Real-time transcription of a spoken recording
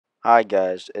Hi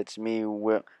guys, it's me.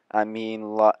 Will I mean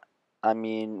lo I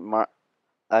mean Mar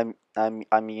I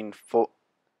mean fo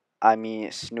I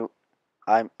mean Snoop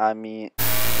I mean.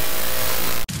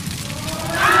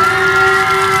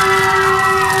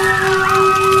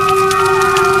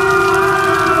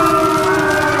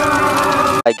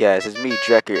 Hi guys, it's me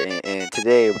Drecker, and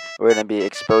today we're gonna be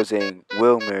exposing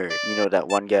Wilmer. You know that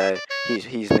one guy.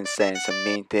 He's been saying some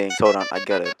mean things. Hold on, I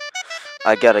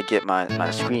gotta get my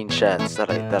screenshots that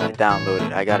I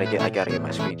downloaded. I gotta get my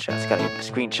screenshots. Gotta get my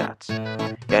screenshots.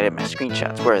 Gotta get my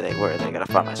screenshots. Where are they? Where are they?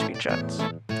 Gotta find my screenshots.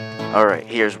 All right,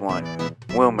 here's one.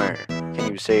 Wilmer,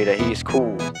 can you say that he's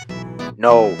cool?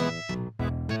 No.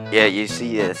 Yeah, you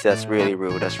see, that's really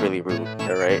rude. That's really rude.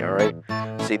 All right.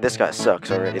 See, this guy sucks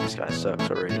already. This guy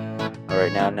sucks already. All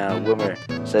right, now, Wilmer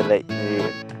said that you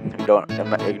don't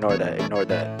ignore that. Ignore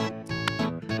that.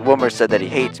 Wilmer said that he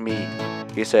hates me.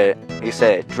 He said,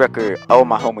 Drucker, all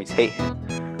my homies hate him.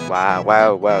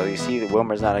 Wow. You see,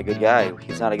 Wilmer's not a good guy.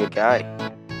 He's not a good guy.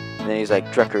 And then he's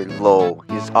like, Drucker, lol.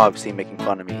 He's obviously making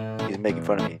fun of me. He's making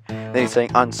fun of me. Then he's saying,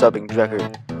 unsubbing Drucker.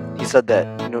 He said that,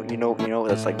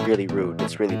 that's like really rude.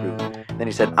 It's really rude. Then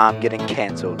he said, I'm getting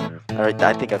cancelled. Alright,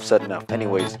 I think I've said enough.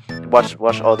 Anyways,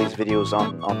 watch all these videos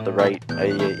on the right.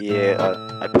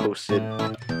 I posted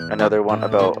another one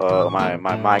about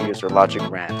my user logic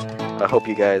rant. I hope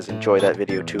you guys enjoy that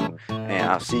video too. And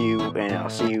I'll see you,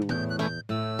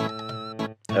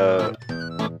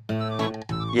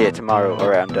 tomorrow.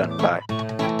 Alright, I'm done. Bye.